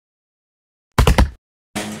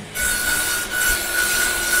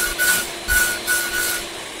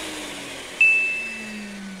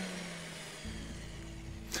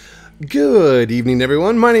Good evening,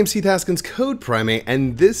 everyone. My name's Heath, Haskins, Code Primate,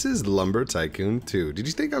 and this is Lumber Tycoon 2. Did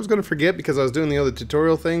you think I was going to forget because I was doing the other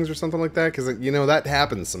tutorial things or something like that? Because, you know, that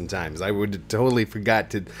happens sometimes. I would totally forgot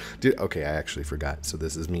to do... Okay, I actually forgot, so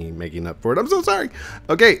this is me making up for it. I'm so sorry.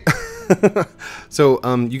 Okay. So,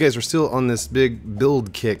 you guys are still on this big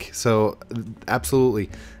build kick, so absolutely.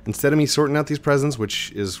 Instead of me sorting out these presents,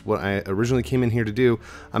 which is what I originally came in here to do,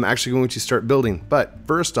 I'm actually going to start building. But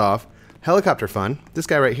first off, helicopter fun. This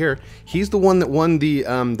guy right here, he's the one that won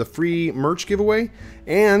the free merch giveaway,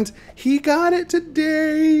 and he got it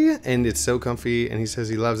today. And it's so comfy, and he says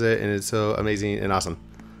he loves it, and it's so amazing and awesome.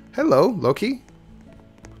 Hello, Loki.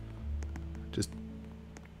 Just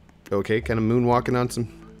okay, kind of moonwalking on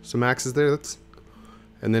some axes there. That's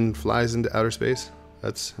and then flies into outer space.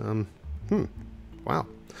 That's wow.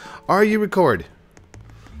 Are you record?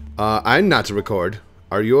 I'm not to record.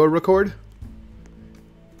 Are you a record?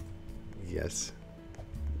 Yes.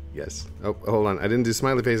 Yes. Oh, hold on. I didn't do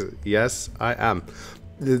smiley face. Yes, I am.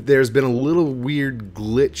 There's been a little weird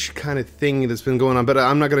glitch kind of thing that's been going on, but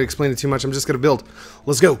I'm not going to explain it too much. I'm just going to build.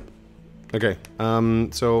 Let's go. Okay.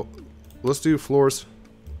 So let's do floors.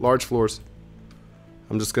 Large floors.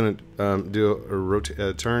 I'm just going to do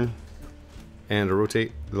a turn and a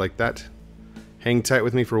rotate like that. Hang tight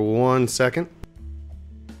with me for 1 second.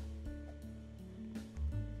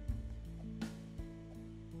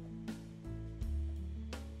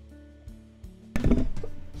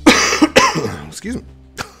 Excuse me.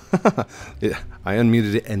 Yeah, I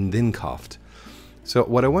unmuted it and then coughed. So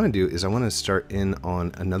what I want to do is I want to start in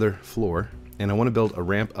on another floor, and I want to build a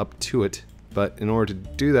ramp up to it. But in order to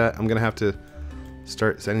do that, I'm going to have to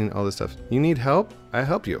start setting all this stuff. You need help? I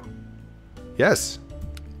help you. Yes.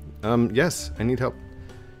 Yes, I need help.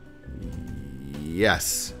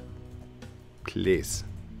 Yes. Please.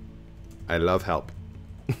 I love help.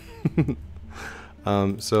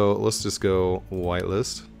 So let's just go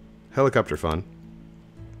whitelist. Helicopter fun.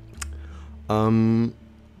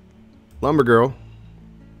 Lumber girl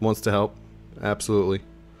wants to help. Absolutely.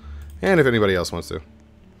 And if anybody else wants to.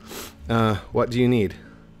 What do you need?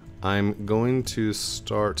 I'm going to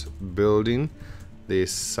start building the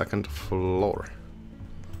second floor.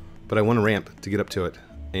 But I want a ramp to get up to it.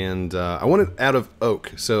 And I want it out of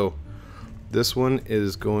oak. So this one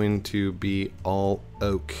is going to be all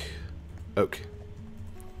oak. Oak.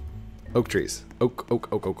 Oak trees. Oak.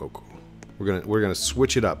 We're gonna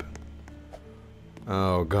switch it up.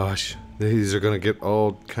 Oh gosh, these are gonna get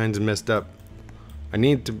all kinds of messed up. I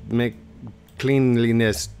need to make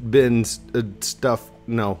cleanliness bins stuff.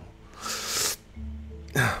 No.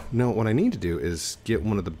 No, what I need to do is get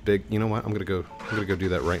one of the big. You know what? I'm gonna go do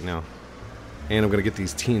that right now. And I'm gonna get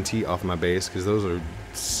these TNT off my base because those are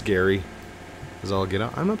scary. As all get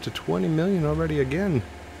out. I'm up to 20 million already again.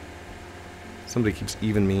 Somebody keeps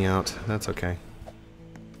evening me out. That's okay.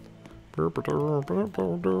 Is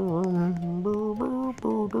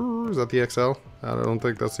that the XL? I don't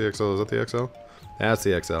think that's the XL. Is that the XL? That's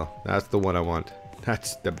the XL. That's the one I want.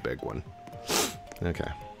 That's the big one. Okay.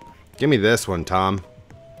 Give me this one, Tom.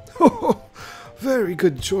 Very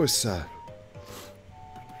good choice, sir.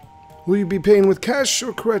 Will you be paying with cash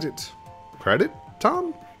or credit? Credit,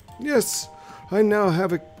 Tom? Yes. I now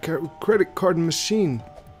have a credit card machine.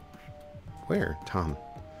 Where, Tom?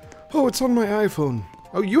 Oh, it's on my iPhone.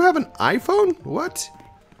 Oh, you have an iPhone? What?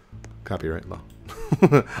 Copyright law.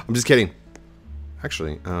 I'm just kidding.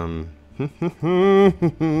 Actually,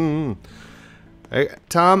 hey,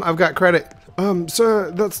 Tom, I've got credit.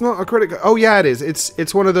 Sir, that's not a credit card. Oh, yeah, it is.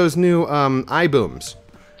 It's one of those new, iBooms.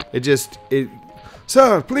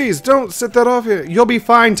 Sir, please, don't set that off here. You'll be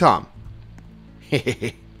fine, Tom.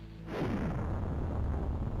 Wait,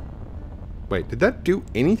 did that do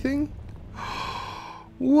anything?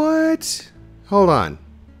 What? Hold on.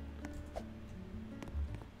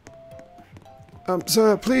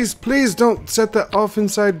 Sir, please don't set that off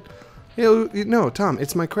inside. No, Tom,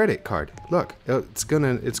 it's my credit card. Look, it's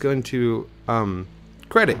going to,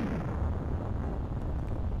 credit.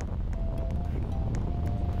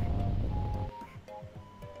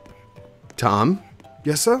 Tom?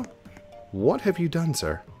 Yes, sir? What have you done,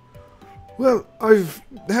 sir? Well, I've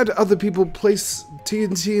had other people place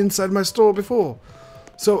TNT inside my store before.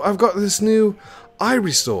 So I've got this new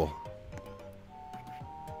iRestore.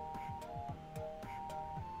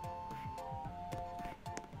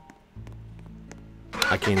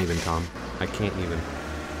 I can't even, Tom. I can't even.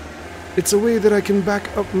 It's a way that I can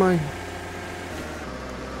back up my...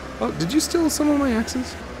 Oh, did you steal some of my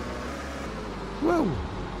axes? Whoa.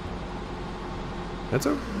 That's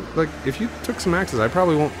like, if you took some axes, I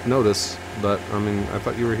probably won't notice, but, I mean, I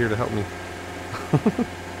thought you were here to help me.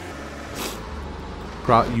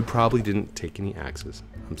 You probably didn't take any axes.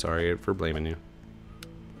 I'm sorry for blaming you.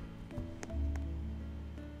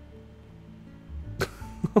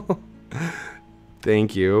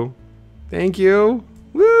 Thank you. Thank you.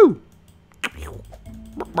 Woo!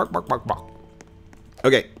 Bark, bark, bark, bark.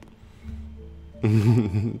 Okay.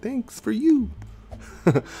 Thanks for you.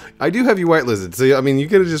 I do have you whitelisted, so I mean, you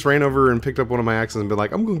could have just ran over and picked up one of my axes and been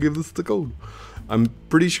like, I'm gonna give this to Code. I'm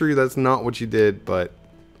pretty sure that's not what you did, but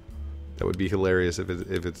that would be hilarious if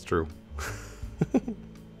it's true.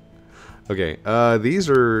 Okay, these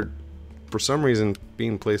are, for some reason,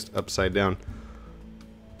 being placed upside down.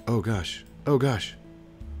 Oh gosh, oh gosh.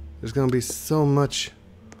 There's gonna be so much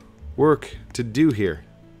work to do here.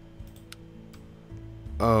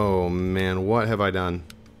 Oh man, what have I done?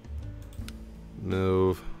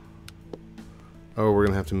 Move. Oh, we're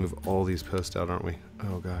gonna have to move all these posts out, aren't we?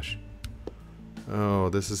 Oh gosh. Oh,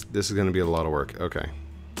 this is gonna be a lot of work. Okay.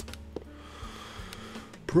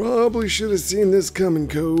 Probably should have seen this coming,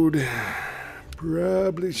 Code.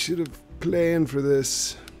 Probably should have planned for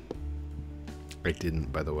this. I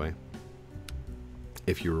didn't, by the way.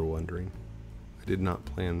 If you were wondering. I did not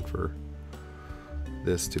plan for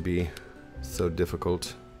this to be so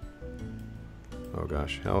difficult. Oh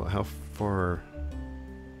gosh, how far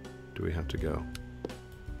do we have to go?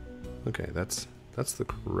 Okay, that's the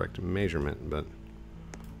correct measurement, but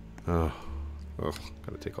oh,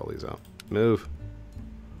 gotta take all these out. Move,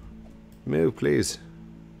 move, please.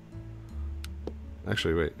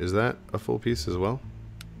 Actually, wait, is that a full piece as well?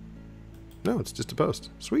 No, it's just a post.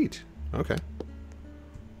 Sweet. Okay.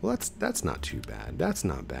 Well, that's not too bad. That's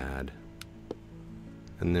not bad.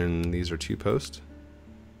 And then these are 2 posts.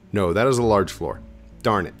 No, that is a large floor.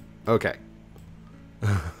 Darn it. Okay.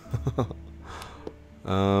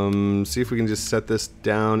 See if we can just set this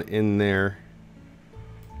down in there.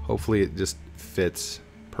 Hopefully it just fits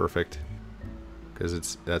perfect,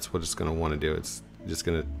 because that's what it's going to want to do. It's just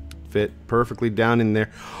going to fit perfectly down in there.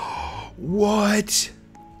 What?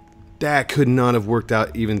 That could not have worked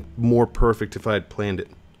out even more perfect if I had planned it,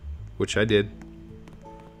 which I did.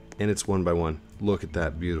 And it's 1 by 1. Look at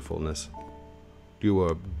that beautifulness. You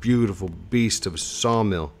are a beautiful beast of a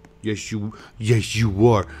sawmill. Yes, you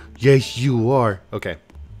are. Yes, you are. Okay.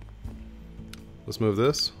 Let's move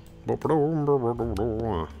this. We're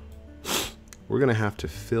gonna have to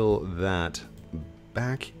fill that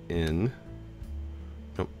back in.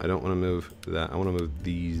 Nope, I don't want to move that. I want to move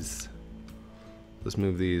these. Let's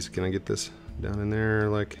move these. Can I get this down in there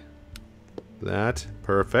like that?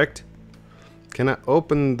 Perfect. Can I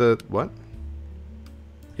open the what?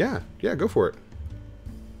 Yeah, go for it.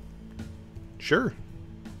 Sure.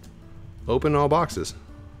 Open all boxes.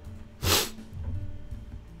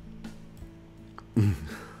 I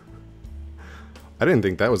didn't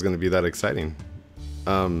think that was going to be that exciting.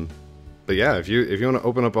 But yeah, if you want to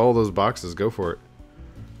open up all those boxes, go for it.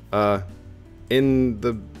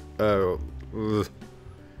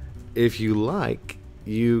 If you like,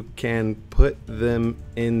 you can put them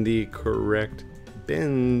in the correct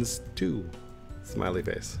bins too. Smiley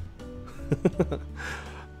face.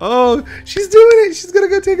 Oh, she's doing it. She's gonna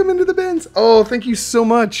go take them into the bins. Oh, thank you so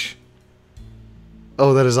much.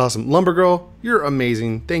 Oh, that is awesome. Lumber Girl, you're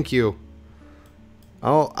amazing. Thank you.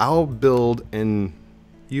 I'll build and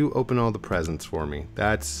you open all the presents for me.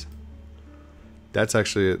 That's a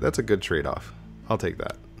good trade-off. I'll take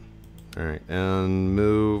that. All right, and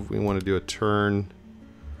move. We want to do a turn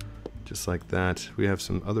just like that. We have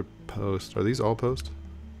some other posts. Are these all posts?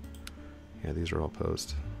 Yeah, these are all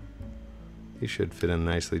posts. These should fit in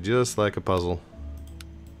nicely, just like a puzzle.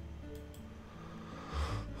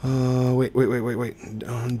 Wait.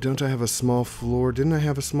 Don't I have a small floor? Didn't I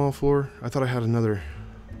have a small floor? I thought I had another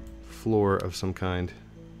floor of some kind.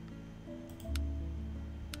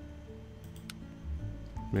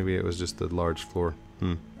 Maybe it was just the large floor.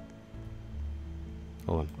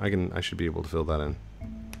 Hold on. I should be able to fill that in.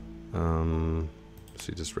 Let's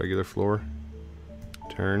see, just regular floor.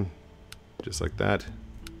 Turn. Just like that.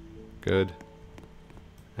 Good.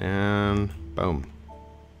 And boom.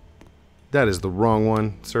 That is the wrong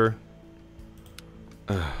one, sir.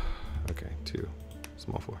 Okay, 2.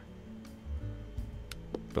 Small floor.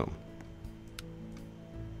 Boom.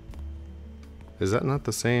 Is that not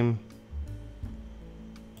the same?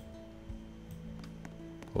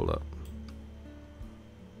 Hold up.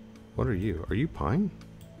 What are you? Are you pine?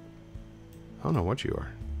 I don't know what you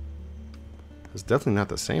are. It's definitely not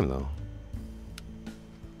the same, though.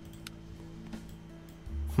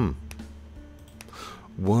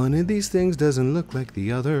 One of these things doesn't look like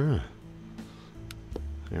the other.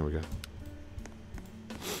 There we go.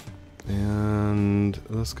 And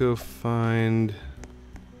let's go find...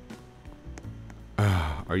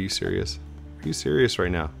 Are you serious? Are you serious right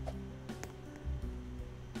now?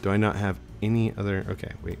 Do I not have any other...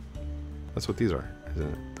 Okay, wait. That's what these are,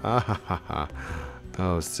 isn't it? Ah ha ha ha.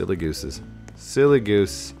 Oh, silly gooses. Silly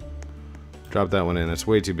goose. Drop that one in. It's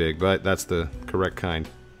way too big, but that's the correct kind.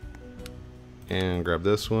 And grab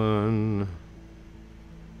this one.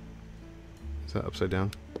 Is that upside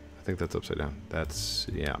down? I think that's upside down. That's...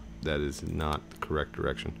 yeah, that is not the correct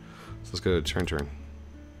direction. So let's go turn.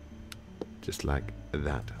 Just like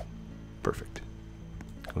that. Perfect.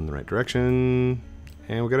 Go in the right direction.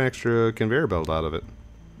 And we got an extra conveyor belt out of it.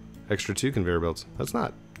 Extra 2 conveyor belts. That's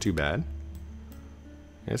not too bad.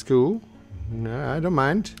 That's cool. No, I don't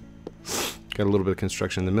mind. Got a little bit of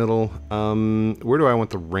construction in the middle. Where do I want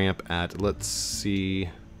the ramp at? Let's see.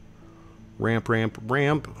 Ramp.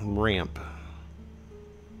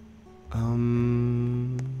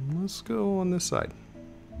 Let's go on this side.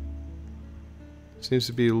 Seems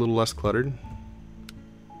to be a little less cluttered.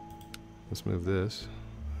 Let's move this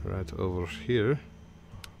right over here.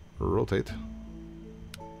 Rotate.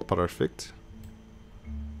 Perfect.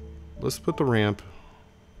 Let's put the ramp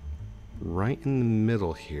right in the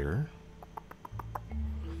middle here.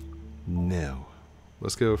 No.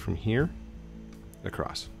 Let's go from here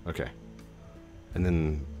across. Okay. And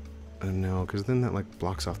then no, because then that like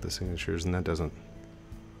blocks off the signatures, and that doesn't...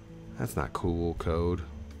 that's not cool code.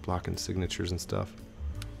 Blocking signatures and stuff.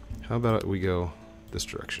 How about we go this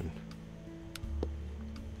direction?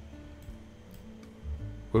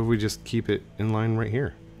 What if we just keep it in line right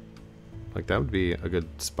here? Like, that would be a good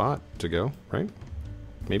spot to go, right?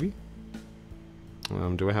 Maybe?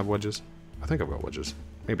 Do I have wedges? I think I've got wedges.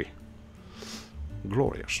 Maybe.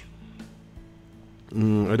 Glorious.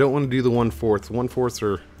 I don't want to do the 1/4. 1/4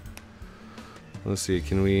 are... let's see,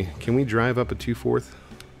 can we drive up a 2/4?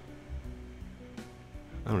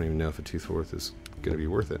 I don't even know if a 2/4 is going to be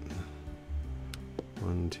worth it.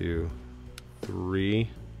 1, 2, 3.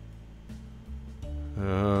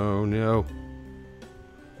 Oh no.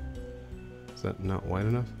 Is that not wide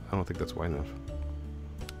enough? I don't think that's wide enough.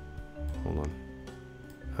 Hold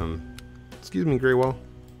on. Excuse me, Greywall.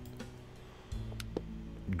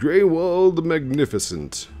 Greywall the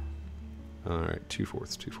Magnificent. Alright,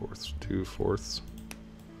 2/4, 2/4, 2/4.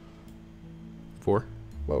 4?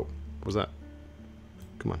 Whoa, what was that?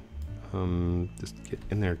 Come on. Just get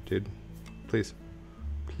in there, dude. Please.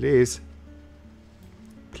 Please.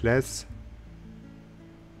 Please.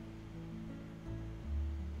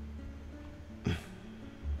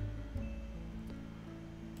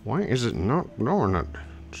 Why is it not doing it?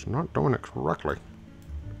 It's not doing it correctly.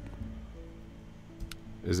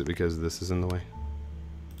 Is it because this is in the way?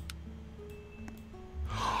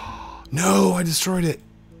 No, I destroyed it.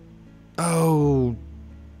 Oh,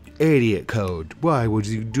 idiot code. Why would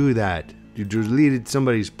you do that? You deleted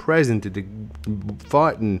somebody's present that they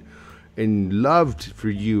fought and loved for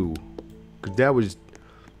you. Because that was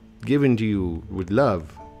given to you with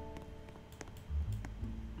love.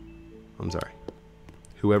 I'm sorry.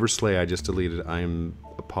 Whoever Slay I just deleted, I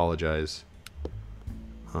apologize.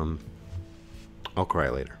 I'll cry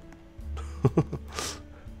later.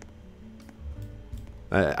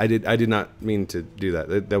 I did not mean to do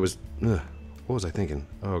that. That was... what was I thinking?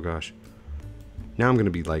 Oh gosh. Now I'm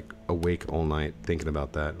gonna be like awake all night thinking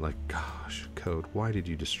about that. Like, gosh, code, why did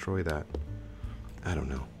you destroy that? I don't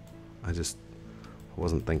know. I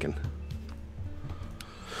wasn't thinking.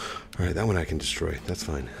 Alright, that one I can destroy. That's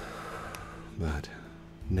fine. But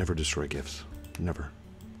never destroy gifts. Never.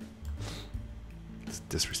 It's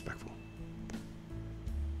disrespectful.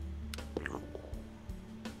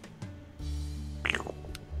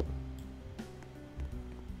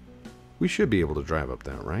 We should be able to drive up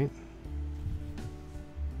that, right?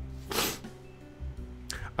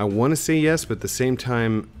 I want to say yes, but at the same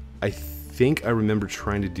time, I think I remember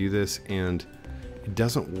trying to do this and it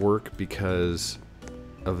doesn't work because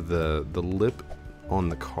of the lip on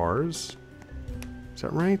the cars. Is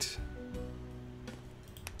that right?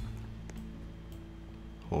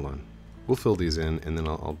 Hold on. We'll fill these in and then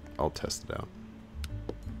I'll test it out.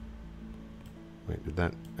 Wait, did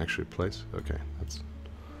that actually place? Okay, that's...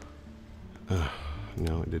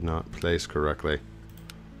 no, it did not place correctly.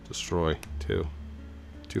 Destroy. 2.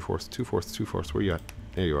 2/4, 2/4, 2/4. Where you at?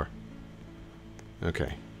 There you are.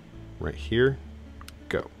 Okay. Right here.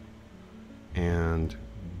 Go. And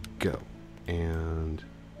go. And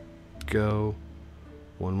go.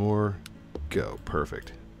 One more. Go.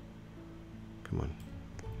 Perfect. Come on.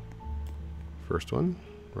 First one.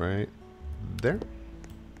 Right there.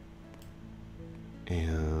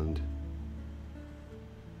 And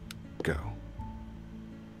go.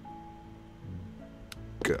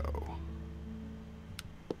 Go.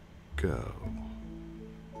 Go.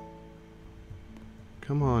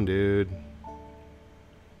 Come on, dude.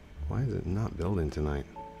 Why is it not building tonight?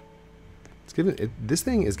 It's giving this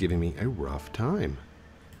thing is giving me a rough time.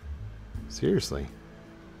 Seriously.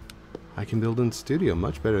 I can build in Studio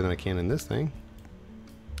much better than I can in this thing.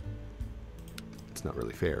 It's not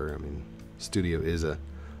really fair. I mean, Studio is a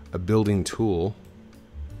building tool.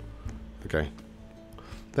 Okay.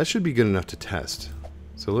 That should be good enough to test.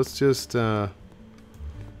 So let's just grab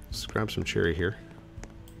some cherry here.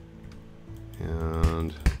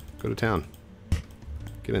 And go to town.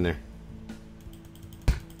 Get in there.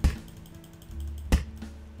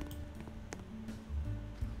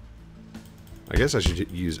 I guess I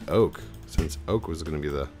should use oak, since oak was going to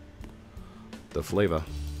be the flavor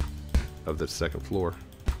of the second floor.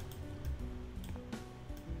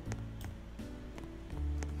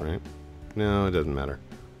 Right? No, it doesn't matter.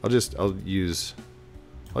 I'll use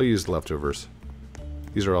leftovers.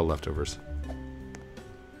 These are all leftovers.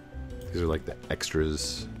 These are like the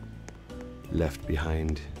extras left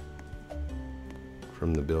behind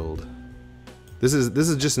from the build. This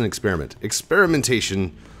is just an experiment.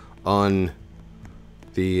 Experimentation on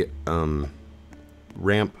the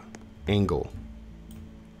ramp angle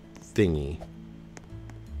thingy.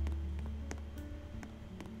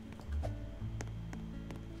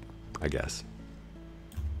 I guess.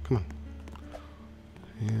 Come on.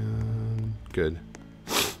 And good.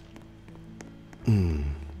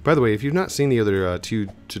 By the way, if you've not seen the other two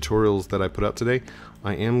tutorials that I put up today,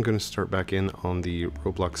 I am going to start back in on the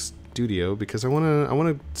Roblox Studio because I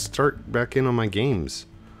want to start back in on my games.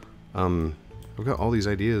 I've got all these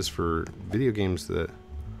ideas for video games that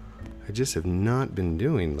I just have not been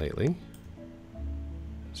doing lately.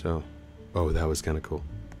 So, oh, that was kind of cool.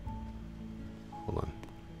 Hold on.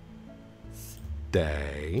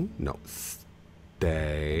 Stay. No.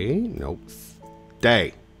 Stay. No.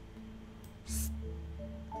 Stay.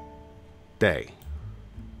 Stay.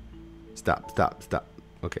 Stop, stop, stop.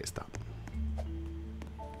 Okay, stop.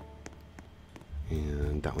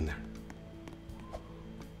 And that one there.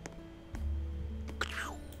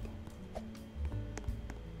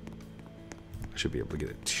 I should be able to get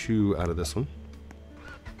a 2 out of this one.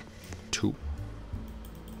 2.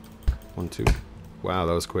 1, 2. Wow,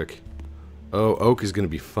 that was quick. Oh, oak is going to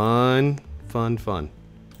be fun. Fun, fun.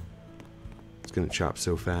 It's going to chop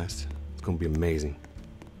so fast. It's going to be amazing.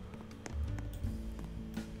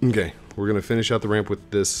 Okay, we're going to finish out the ramp with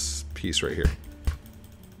this piece right here.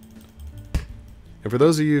 And for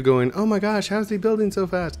those of you going, oh my gosh, how's he building so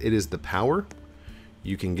fast? It is the power.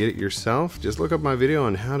 You can get it yourself. Just look up my video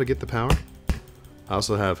on how to get the power. I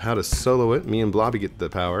also have how to solo it. Me and Blobby get the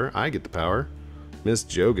power. I get the power. Miss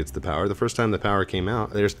Joe gets the power. The first time the power came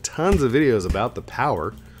out. There's tons of videos about the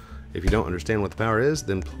power. If you don't understand what the power is,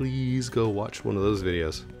 then please go watch one of those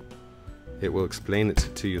videos. It will explain it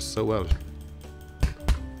to you so well.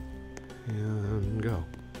 And go.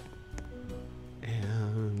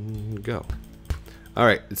 And go.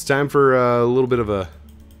 Alright, it's time for a little bit of a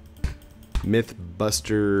myth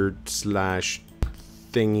buster slash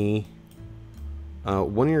thingy.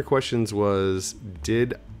 One of your questions was,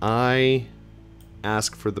 did I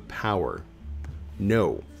ask for the power?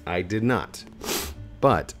 No, I did not.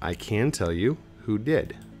 But I can tell you who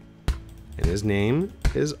did. And his name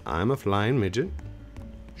is I'm a Flying Midget.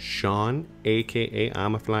 Sean, aka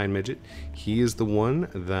I'm a Flying Midget. He is the one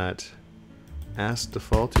that asked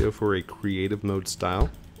Defaultio for a creative mode style.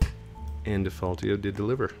 And Defaultio did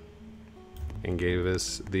deliver. And gave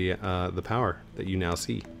us the power that you now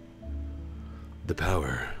see. The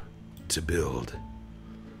power to build.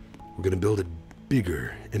 We're going to build it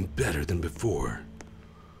bigger and better than before.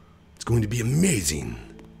 It's going to be amazing.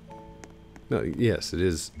 No, yes, it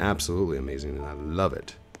is absolutely amazing, and I love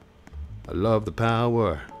it. I love the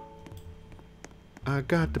power. I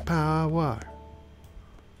got the power.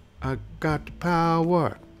 I got the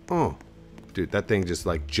power. Oh, dude, that thing just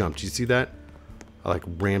like jumped. You see that? I like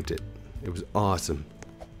ramped it. It was awesome.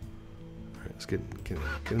 All right, let's get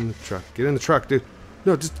in the truck. Get in the truck, dude.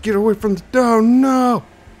 No, just get away from the. Oh no,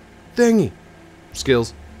 thingy.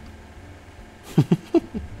 Skills.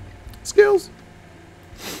 Skills.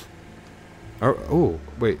 Oh,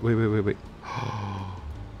 wait.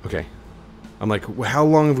 Okay. I'm like, how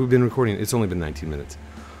long have we been recording? It's only been 19 minutes.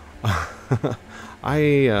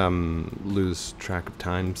 I lose track of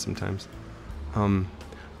time sometimes.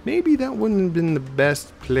 Maybe that wouldn't have been the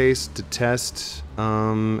best place to test,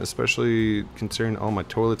 especially considering all my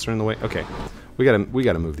toilets are in the way. Okay, we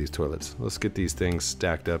gotta move these toilets. Let's get these things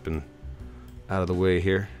stacked up and out of the way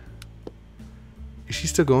here. Is she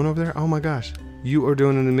still going over there? Oh my gosh, you are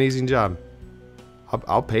doing an amazing job.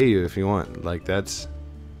 I'll pay you if you want. Like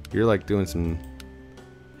you're like doing some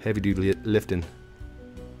heavy duty lifting.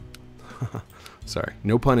 Sorry,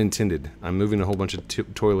 no pun intended. I'm moving a whole bunch of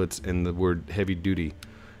toilets and the word heavy duty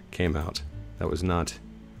came out. That was not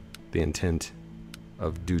the intent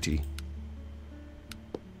of duty.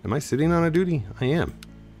 Am I sitting on a duty? I am.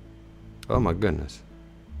 Oh my goodness.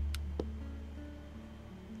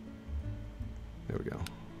 There we go.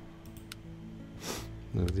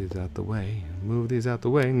 Move these out the way. Move these out the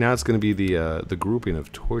way. Now it's going to be the grouping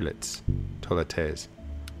of toilets. Toilettes.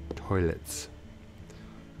 Toilets.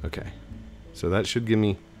 Okay. So that should give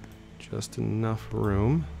me just enough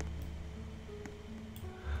room.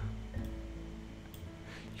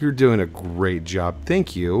 You're doing a great job.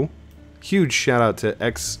 Thank you. Huge shout out to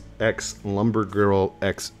XX Lumbergirl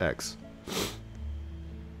XX.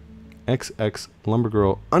 XX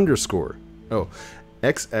Lumbergirl underscore. Oh,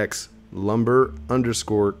 XX Lumber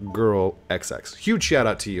underscore girl XX. Huge shout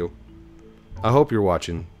out to you. I hope you're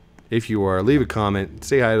watching. If you are, leave a comment.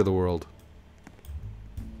 Say hi to the world.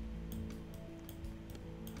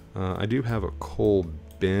 I do have a coal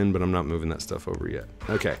bin, but I'm not moving that stuff over yet.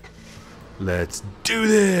 Okay. Let's do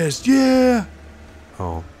this. Yeah.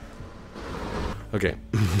 Oh. Okay.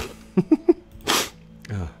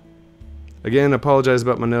 Again, apologize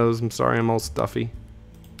about my nose. I'm sorry I'm all stuffy.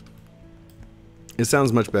 It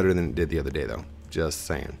sounds much better than it did the other day, though. Just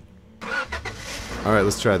saying. Alright,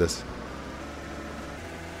 let's try this.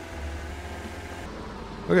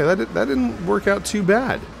 Okay, that didn't work out too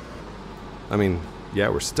bad. I mean, yeah,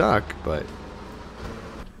 we're stuck, but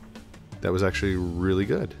that was actually really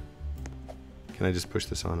good. Can I just push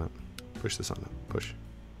this on up? Push this on up. Push.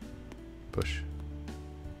 Push.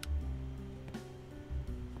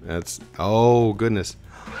 That's... Oh, goodness.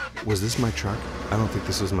 Was this my truck? I don't think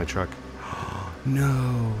this was my truck.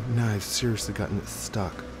 No, I've seriously gotten it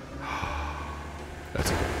stuck.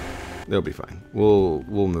 That's okay. They'll be fine. We'll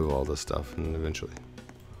move all this stuff, and eventually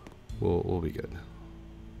we'll be good.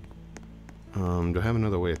 Do I have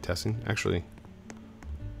another way of testing? Actually,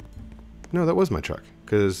 no, that was my truck.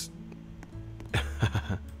 Cause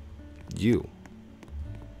you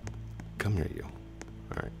come here, you.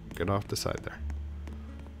 All right, get off the side there.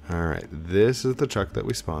 All right, this is the truck that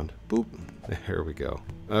we spawned. Boop. There we go.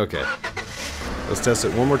 Okay. Let's test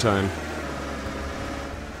it one more time.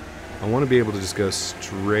 I want to be able to just go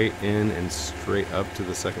straight in and straight up to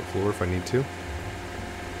the second floor if I need to.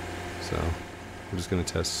 So I'm just going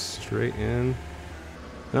to test straight in. And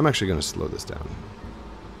I'm actually going to slow this down.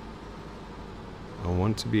 I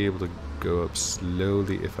want to be able to go up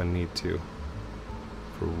slowly if I need to.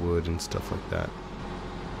 For wood and stuff like that.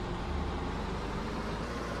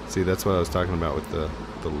 See, that's what I was talking about with the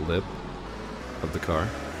lip of the car.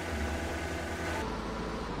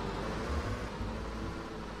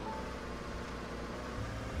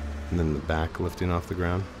 And then the back lifting off the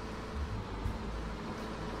ground.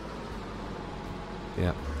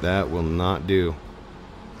 Yeah, that will not do.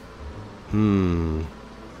 We're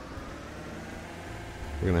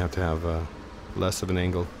gonna have to have less of an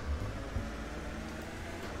angle.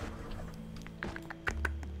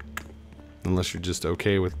 Unless you're just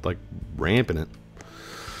okay with like ramping it.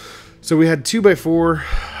 So we had 2x4.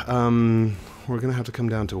 We're gonna have to come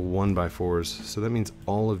down to 1x4s. So that means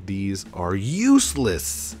all of these are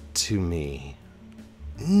useless to me.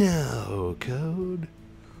 No, code.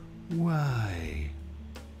 Why?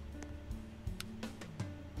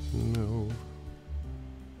 No.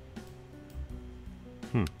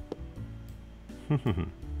 I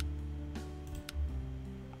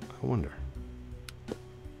wonder.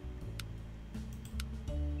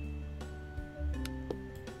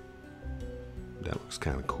 That looks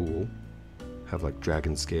kind of cool. Have like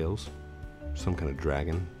dragon scales. Some kind of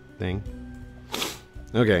dragon thing.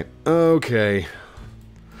 Okay.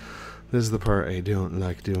 This is the part I don't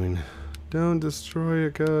like doing. Don't destroy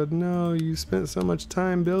it, code. No, you spent so much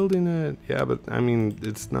time building it. Yeah, but I mean,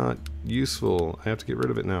 it's not useful. I have to get rid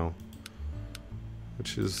of it now.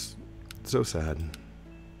 Which is so sad.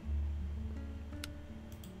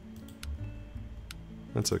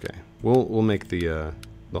 That's okay. We'll make the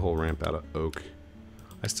whole ramp out of oak.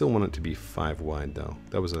 I still want it to be 5 wide though.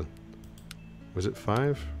 That was it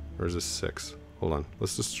 5 or is it 6? Hold on.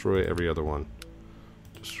 Let's destroy every other one.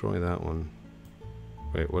 Destroy that one.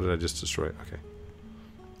 Wait, what did I just destroy? Okay.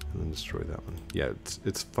 And then destroy that one. Yeah,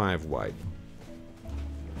 it's 5 wide.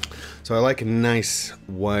 So I like a nice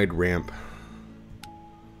wide ramp.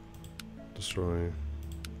 Destroy.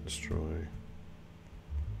 Destroy.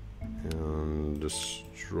 And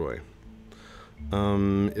destroy.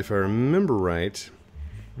 If I remember right...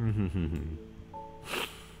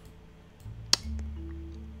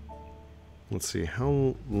 Let's see,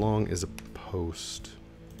 how long is a post?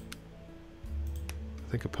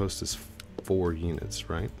 I think a post is 4 units,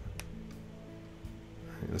 right?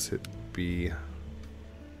 Let's hit B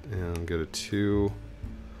and go to 2.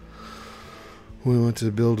 We want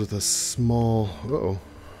to build with a small,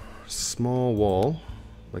 small wall,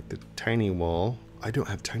 like the tiny wall. I don't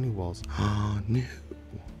have tiny walls. Oh no,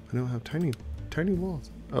 I don't have tiny walls.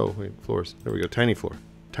 Oh wait, floors. There we go. Tiny floor.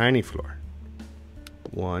 Tiny floor.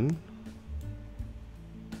 1.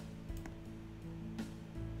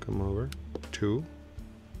 Come over. 2.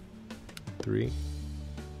 3.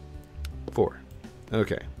 4.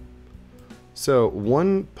 Okay. So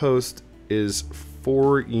 1 post is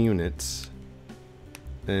 4 units,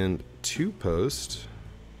 and 2 post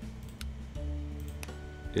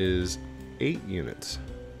is 8 units,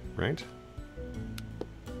 right?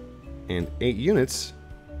 And 8 units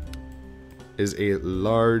is a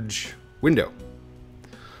large window.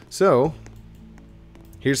 So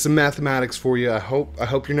here's some mathematics for you. I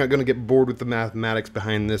hope you're not going to get bored with the mathematics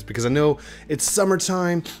behind this, because I know it's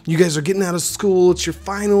summertime. You guys are getting out of school. It's your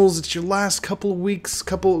finals. It's your last couple of weeks.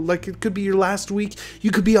 Like it could be your last week.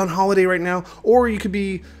 You could be on holiday right now, or you could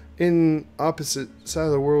be in opposite side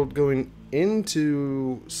of the world going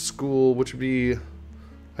into school, which would be,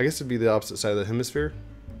 I guess it'd be the opposite side of the hemisphere.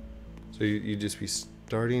 So you'd just be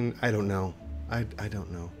starting. I don't know. I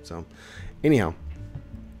don't know. So anyhow,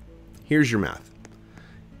 here's your math.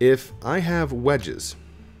 If I have wedges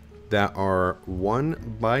that are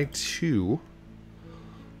 1 by 2,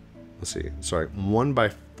 let's see, sorry, 1 by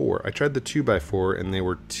 4. I tried the 2 by 4 and they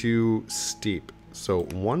were too steep. So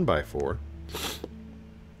 1 by 4,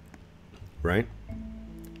 right?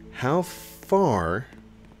 How far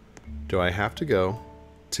do I have to go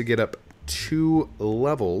to get up 2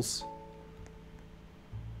 levels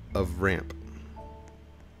of ramp?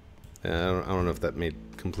 I don't know if that made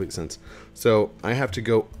complete sense. So I have to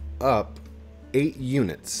go up 8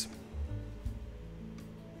 units.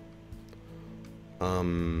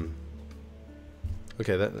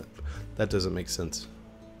 Okay, that doesn't make sense.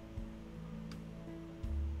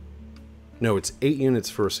 No, it's 8 units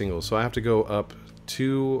for a single. So I have to go up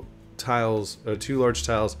 2 tiles, 2 large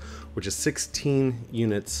tiles, which is 16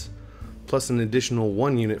 units, plus an additional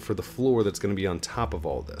 1 unit for the floor that's going to be on top of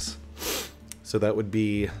all this. So that would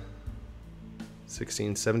be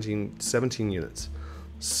 16, 17 units.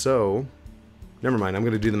 So, never mind, I'm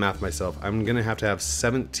going to do the math myself. I'm going to have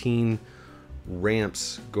 17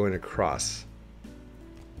 ramps going across.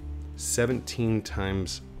 17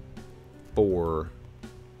 times 4,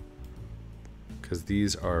 because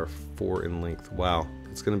these are 4 in length. Wow,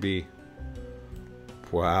 it's going to be,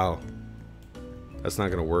 wow, that's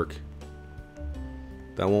not going to work.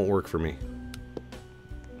 That won't work for me.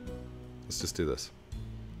 Let's just do this.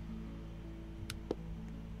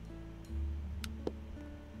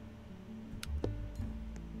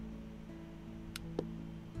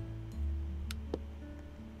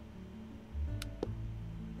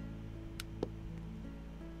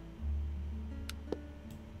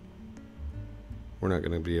 We're not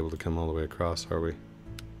going to be able to come all the way across, are we?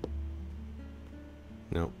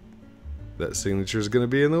 No. That signature is going to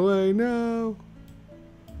be in the way. No.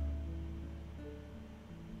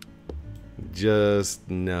 Just,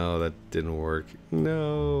 no, that didn't work.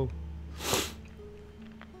 No.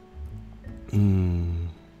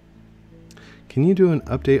 Can you do an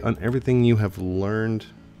update on everything you have learned?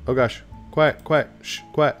 Oh gosh. Quiet, quiet, shh,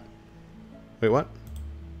 quiet. Wait, what?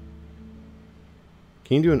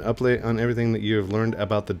 Can you do an update on everything that you have learned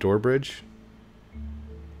about the door bridge?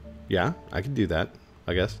 Yeah, I could do that,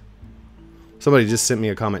 I guess. Somebody just sent me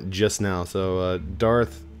a comment just now. So,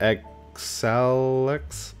 Darth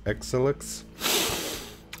Xalix.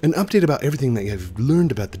 An update about everything that you've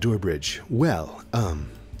learned about the door bridge. Well,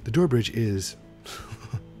 the door bridge is...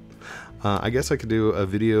 I guess I could do a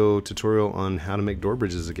video tutorial on how to make door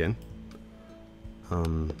bridges again.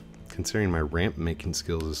 Considering my ramp making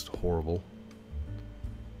skills is horrible.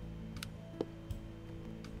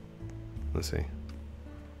 Let's see.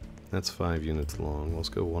 That's 5 units long. Let's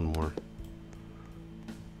go 1 more.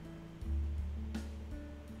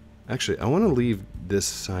 Actually, I want to leave this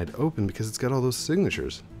side open because it's got all those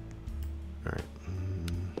signatures. Alright.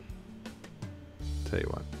 Tell you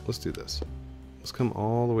what. Let's do this. Let's come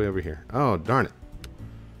all the way over here. Oh, darn it.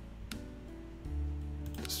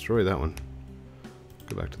 Destroy that one.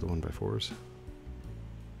 Go back to the 1x4s.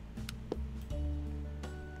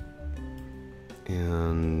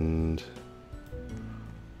 And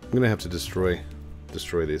I'm gonna have to destroy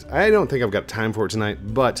these. I don't think I've got time for it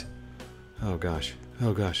tonight, but oh gosh,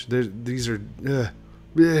 these are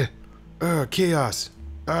chaos,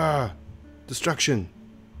 destruction,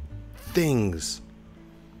 things.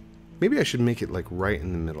 Maybe I should make it like right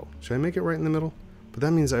in the middle. Should I make it right in the middle? But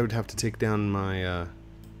that means I would have to take down my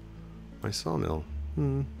my sawmill.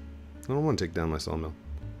 I don't want to take down my sawmill.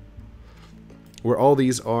 Where all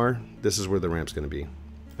these are, this is where the ramp's going to be.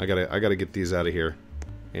 I gotta get these out of here.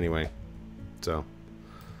 Anyway, so.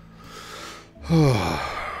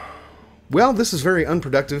 Well, this is very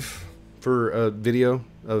unproductive for a video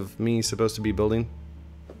of me supposed to be building.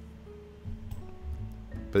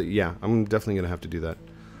 But yeah, I'm definitely going to have to do that.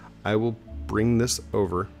 I will bring this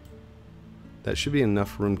over. That should be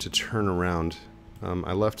enough room to turn around.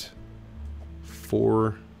 I left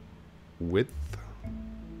 4 width.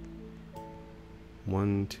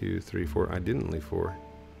 1, 2, 3, 4. I didn't leave 4.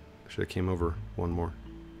 I should have came over 1 more.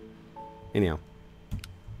 Anyhow.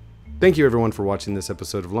 Thank you everyone for watching this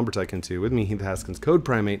episode of Lumber Tycoon 2 with me, Heath Haskins, code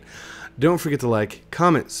Primate. Don't forget to like,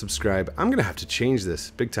 comment, subscribe. I'm going to have to change this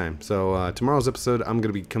big time. So tomorrow's episode, I'm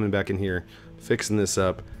going to be coming back in here, fixing this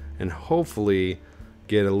up, and hopefully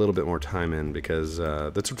get a little bit more time in because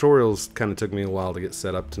the tutorials kind of took me a while to get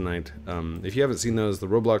set up tonight. If you haven't seen those, the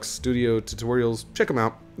Roblox Studio tutorials, check them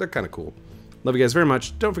out. They're kind of cool. Love you guys very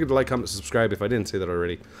much. Don't forget to like, comment, subscribe if I didn't say that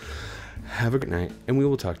already. Have a good night, and we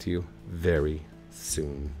will talk to you very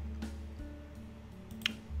soon.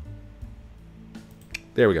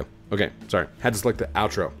 There we go. Okay, sorry. Had to select the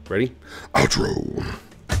outro. Ready? Outro!